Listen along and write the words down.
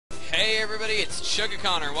Hey everybody, it's Chugga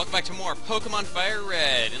Connor, and welcome back to more Pokemon Fire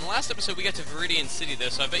Red. In the last episode we got to Viridian City though,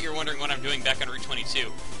 so I bet you're wondering what I'm doing back on Route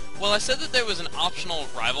 22. Well, I said that there was an optional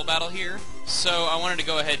rival battle here, so I wanted to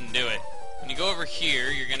go ahead and do it. When you go over here,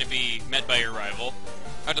 you're going to be met by your rival.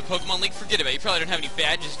 After the Pokemon League, forget about it. You probably don't have any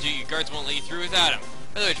badges, do you? Guards won't let you through without them.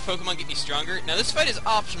 By the way, does Pokemon get you stronger? Now this fight is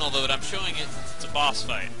optional though, but I'm showing it since it's a boss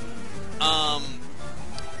fight.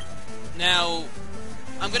 Now,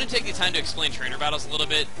 I'm going to take the time to explain trainer battles a little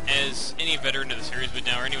bit. As any veteran of the series would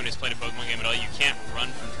know, or anyone who's played a Pokemon game at all, you can't run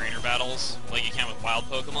from trainer battles like you can with wild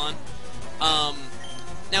Pokemon.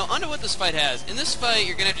 Now, onto what this fight has. In this fight,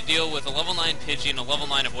 you're going to have to deal with a level 9 Pidgey and a level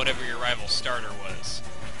 9 of whatever your rival starter was.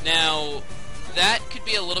 Now, that could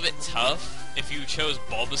be a little bit tough if you chose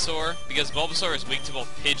Bulbasaur, because Bulbasaur is weak to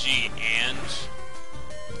both Pidgey and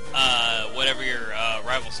whatever your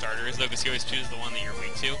rival starter is, though, because you always choose the one that you're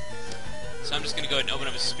weak to. So I'm just going to go ahead and open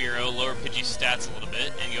up a Spearow, lower Pidgey's stats a little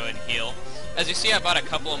bit, and go ahead and heal. As you see, I bought a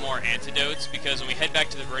couple of more antidotes, because when we head back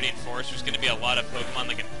to the Viridian Forest, there's going to be a lot of Pokemon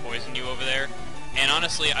that can poison you over there. And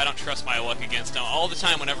honestly, I don't trust my luck against them. All the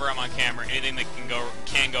time, whenever I'm on camera, anything that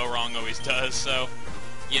can go wrong always does, so,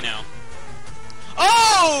 you know.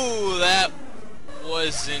 Oh! That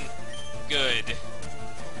wasn't good.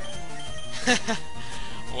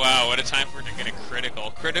 Wow, what a time for it to get a critical.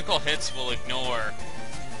 Critical hits will ignore,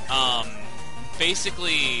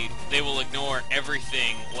 basically, they will ignore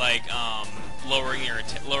everything, like, lowering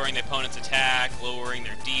the opponent's attack, lowering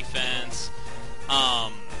their defense,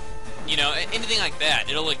 you know, anything like that.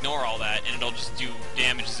 It'll ignore all that, and it'll just do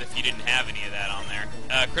damage as if you didn't have any of that on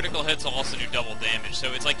there. Critical hits will also do double damage,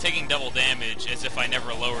 so it's like taking double damage as if I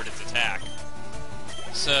never lowered its attack.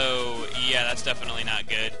 So, yeah, that's definitely not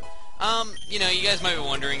good. You know, you guys might be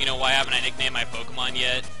wondering, you know, why haven't I nicknamed my Pokemon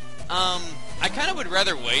yet? I kind of would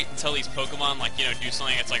rather wait until these Pokemon, like, you know, do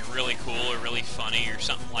something that's, like, really cool or really funny or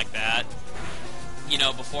something like that, you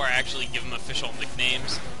know, before I actually give them official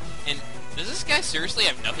nicknames. And does this guy seriously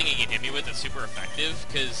have nothing he can hit me with that's super effective?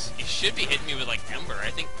 Because he should be hitting me with, like, Ember.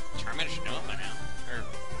 I think Charmander should know it by now. Or,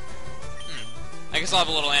 I guess I'll have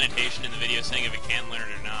a little annotation in the video saying if it can learn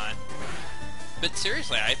it or not. But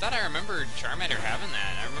seriously, I thought I remembered Charmander having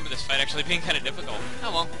that. I remember this fight actually being kind of difficult.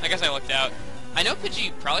 Oh well, I guess I lucked out. I know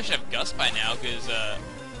Pidgey probably should have Gust by now, because,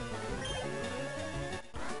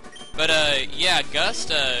 yeah, Gust,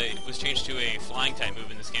 was changed to a flying-type move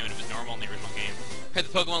in this game, and it was normal in the original game. Heard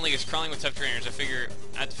the Pokemon League is crawling with tough trainers. I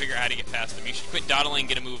have to figure out how to get past them. You should quit dawdling and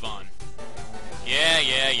get a move on. Yeah,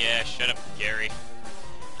 shut up, Gary.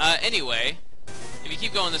 Anyway, if you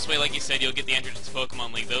keep going this way, like you said, you'll get the entrance to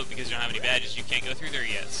Pokemon League, though, because you don't have any badges, you can't go through there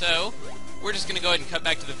yet. So, we're just gonna go ahead and cut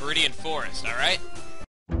back to the Viridian Forest, alright?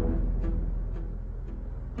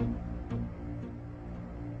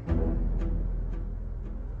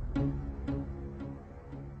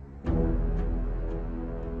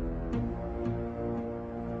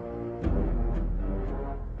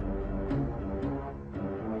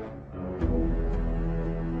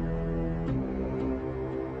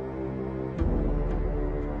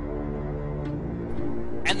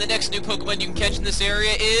 And the next new Pokemon you can catch in this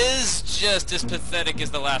area is just as pathetic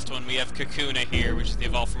as the last one. We have Kakuna here, which is the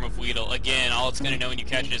evolved form of Weedle. Again, all it's going to know when you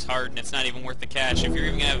catch it is hard, and it's not even worth the catch. If you're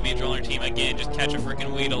even going to have a Beedrill on your team, again, just catch a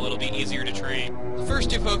frickin' Weedle. It'll be easier to train. The first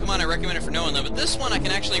two Pokemon I recommended for no one, though, but this one I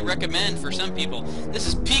can actually recommend for some people. This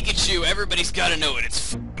is Pikachu. Everybody's got to know it.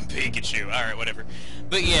 It's f***ing Pikachu. Alright, whatever.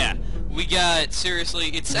 But yeah, we got, seriously,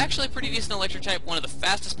 it's actually a pretty decent electric type, one of the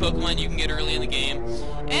fastest Pokemon you can get early in the game,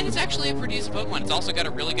 and it's actually a pretty decent Pokemon. It's also got a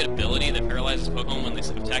really good ability that paralyzes Pokemon when they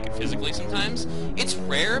attack it physically sometimes. It's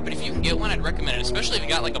rare, but if you can get one, I'd recommend it, especially if you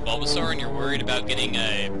got like a Bulbasaur and you're worried about getting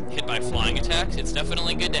hit by flying attacks. It's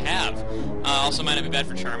definitely good to have. Also might not be bad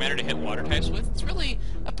for Charmander to hit water types with. It's really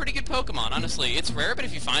a pretty good Pokemon, honestly. It's rare, but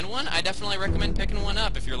if you find one, I definitely recommend picking one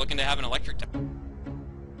up if you're looking to have an electric type.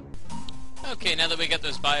 Okay, now that we got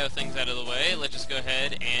those bio things out of the way, let's just go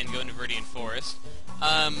ahead and go into Viridian Forest.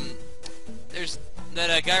 There's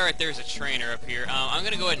that guy right there is a trainer up here. I'm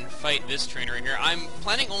going to go ahead and fight this trainer right here. I'm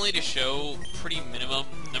planning only to show pretty minimum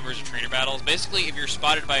numbers of trainer battles. Basically, if you're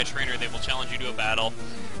spotted by a trainer, they will challenge you to a battle,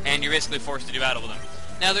 and you're basically forced to do battle with them.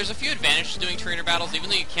 Now, there's a few advantages to doing trainer battles. Even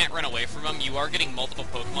though you can't run away from them, you are getting multiple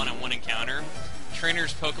Pokemon in one encounter.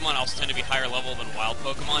 Trainers' Pokemon also tend to be higher level than wild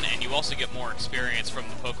Pokemon, and you also get more experience from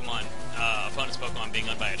the Pokemon, opponent's Pokemon being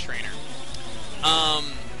owned by a trainer.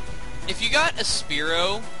 If you got a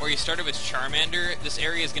Spearow, or you started with Charmander, this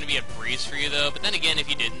area is going to be a breeze for you, though. But then again, if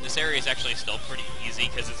you didn't, this area is actually still pretty easy,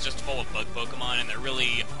 because it's just full of bug Pokemon, and there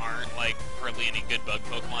really aren't, like, hardly any good bug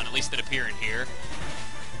Pokemon, at least that appear in here.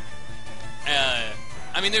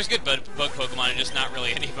 I mean, there's good bug Pokemon, and just not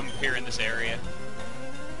really any of them appear in this area.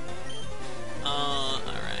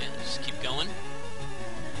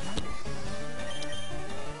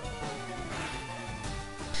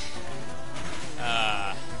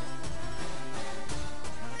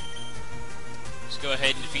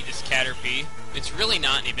 just Caterpie. It's really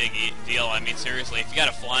not any big deal. I mean, seriously, if you got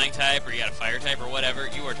a flying type or you got a fire type or whatever,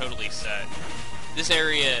 you are totally set. This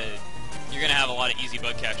area, you're gonna have a lot of easy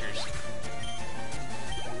bug catchers.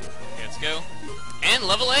 Okay, let's go. And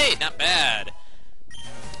level 8, not bad.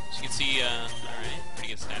 As you can see, alright, pretty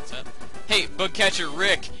good stats up. Hey, bug catcher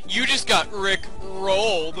Rick, you just got Rick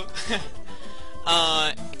rolled.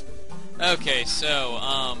 Okay, so,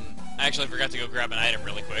 I actually forgot to go grab an item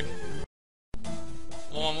really quick.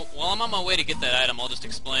 Well, while I'm on my way to get that item, I'll just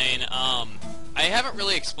explain, I haven't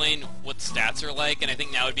really explained what stats are like, and I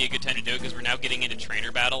think now would be a good time to do it, because we're now getting into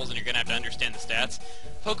trainer battles, and you're going to have to understand the stats.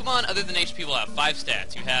 Pokemon, other than HP, will have 5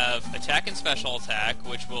 stats. You have attack and special attack,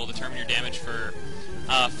 which will determine your damage for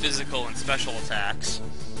physical and special attacks.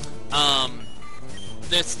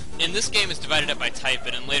 In this game, it's divided up by type,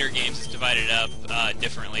 but in later games, it's divided up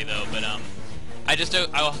differently, though. But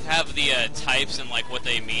I'll have the types and like what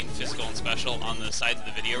they mean, physical and special, on the sides of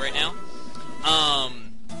the video right now.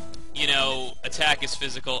 You know, attack is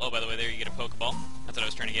physical. Oh, by the way, there you get a Pokeball. That's what I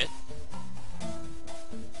was trying to get.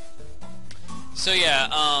 So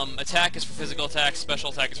yeah, attack is for physical attacks,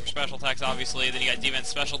 special attack is for special attacks, obviously. Then you got defense,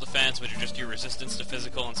 special defense, which are just your resistance to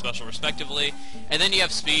physical and special respectively. And then you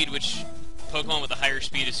have speed, which Pokemon with a higher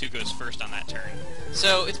speed is who goes first on that turn.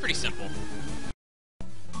 So it's pretty simple.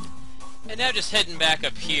 And now just heading back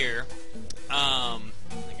up here.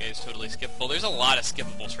 That guy's totally skippable. There's a lot of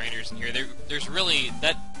skippable trainers in here. There's really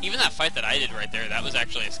even that fight that I did right there. That was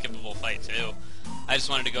actually a skippable fight too. I just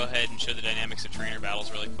wanted to go ahead and show the dynamics of trainer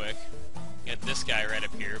battles really quick. Got this guy right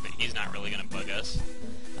up here, but he's not really gonna bug us.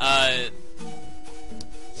 Let's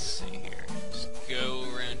see here. Just go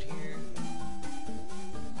around here.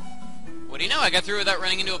 What do you know? I got through without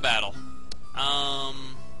running into a battle. I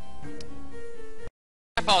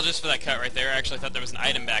apologize for that cut right there. I actually thought there was an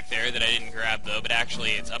item back there that I didn't grab, though, but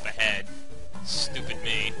actually it's up ahead. Stupid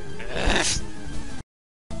me.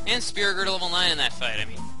 And Spirit Girl level 9 in that fight. I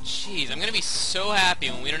mean, jeez, I'm gonna be so happy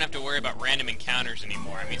when we don't have to worry about random encounters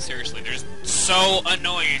anymore. I mean, seriously, they're so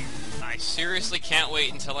annoying. I seriously can't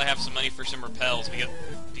wait until I have some money for some repels,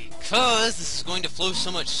 because this is going to flow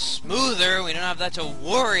so much smoother. We don't have that to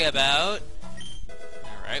worry about.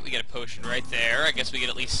 Alright, we got a potion right there. I guess we get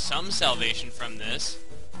at least some salvation from this.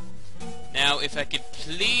 Now, if I could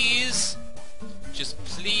please, just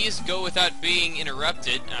please go without being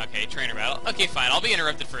interrupted. Okay, trainer battle. Okay, fine, I'll be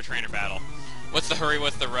interrupted for a trainer battle. What's the hurry,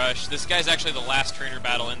 what's the rush? This guy's actually the last trainer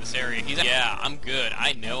battle in this area. Yeah, I'm good.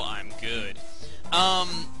 I know I'm good.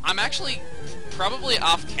 I'm actually probably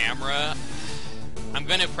off camera. I'm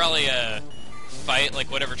gonna probably, fight, like,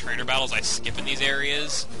 whatever trainer battles I skip in these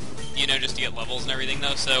areas, you know, just to get levels and everything,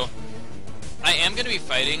 though, so I am gonna be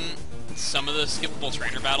fighting some of the skippable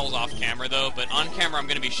trainer battles off camera, though, but on camera I'm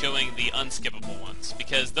gonna be showing the unskippable ones,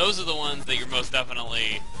 because those are the ones that you're most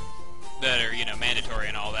definitely, that are, you know, mandatory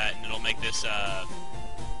and all that, and it'll make this,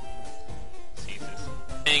 Jesus.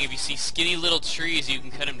 Dang, if you see skinny little trees, you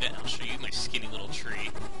can cut them down. I'll show you my skinny little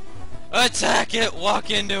tree. Attack it!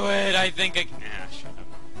 Walk into it! I think I can... Ah, shut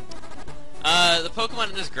up. The Pokemon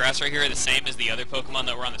in this grass right here are the same as the other Pokemon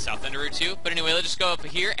that were on the south end of Route 2, but anyway, let's just go up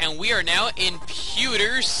here, and we are now in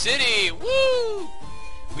Pewter City! Woo!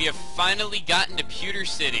 We have finally gotten to Pewter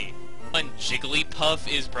City. When Jigglypuff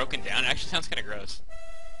is broken down, it actually sounds kind of gross.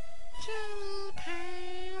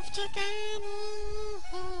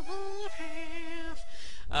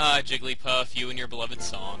 Jigglypuff, you and your beloved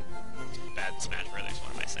song. Bad Smash Brothers,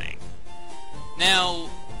 what am I saying? Now,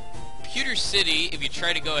 Pewter City, if you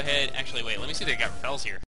try to go ahead... Actually, wait, let me see if they got repels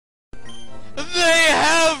here. They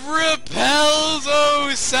have repels!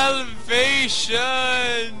 Oh, salvation!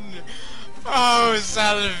 Oh,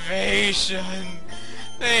 salvation!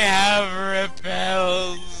 They have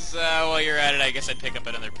repels! While you're at it, I guess I'd pick up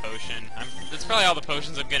another potion. That's probably all the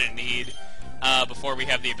potions I'm gonna need before we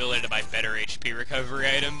have the ability to buy better HP recovery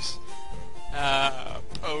items.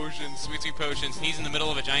 Potions, sweet sweet potions. He's in the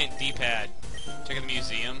middle of a giant D-pad. Check out the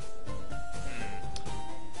museum.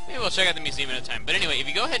 Maybe we'll check out the museum at a time. But anyway, if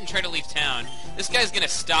you go ahead and try to leave town, this guy's gonna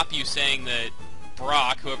stop you saying that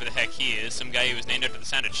Brock, whoever the heck he is, some guy who was named after the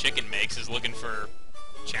sound a chicken makes, is looking for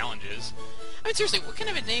challenges. I mean, seriously, what kind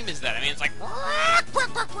of a name is that? I mean, it's like, Brock,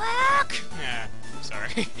 Brock, Brock, Brock! Yeah, I'm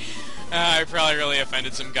sorry. I probably really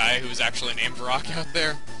offended some guy who was actually named Brock out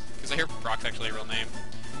there. Because I hear Brock's actually a real name.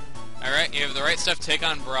 Alright, you have the right stuff to take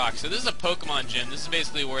on Brock. So this is a Pokemon gym. This is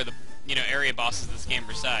basically where the, you know, area bosses of this game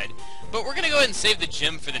reside. But we're gonna go ahead and save the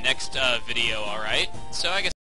gym for the next video, alright? So I guess